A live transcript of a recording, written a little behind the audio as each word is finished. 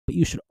but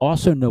you should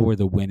also know where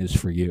the win is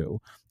for you,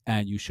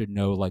 and you should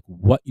know like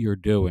what you're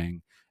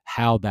doing,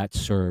 how that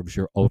serves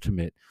your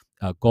ultimate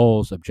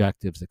goals,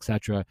 objectives,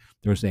 etc.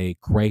 There's a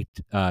great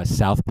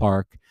South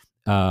Park,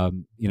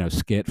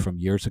 skit from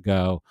years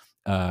ago,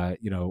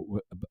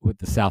 with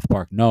the South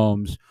Park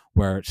gnomes,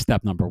 where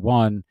step number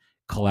one,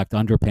 collect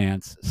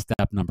underpants.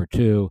 Step number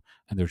two,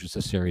 and there's just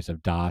a series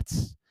of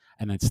dots.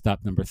 And then step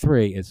number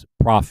three is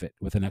profit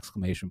with an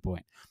exclamation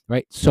point,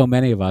 right? So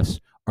many of us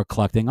are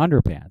collecting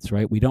underpants,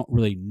 right? We don't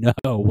really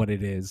know what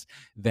it is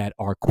that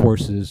our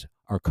courses,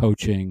 our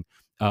coaching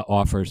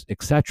offers,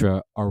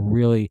 etc., are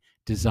really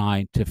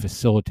designed to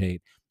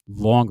facilitate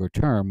longer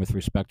term with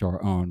respect to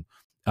our own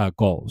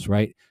goals,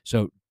 right?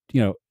 So,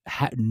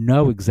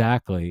 know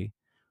exactly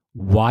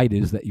why it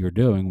is that you're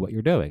doing what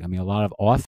you're doing. I mean, a lot of authors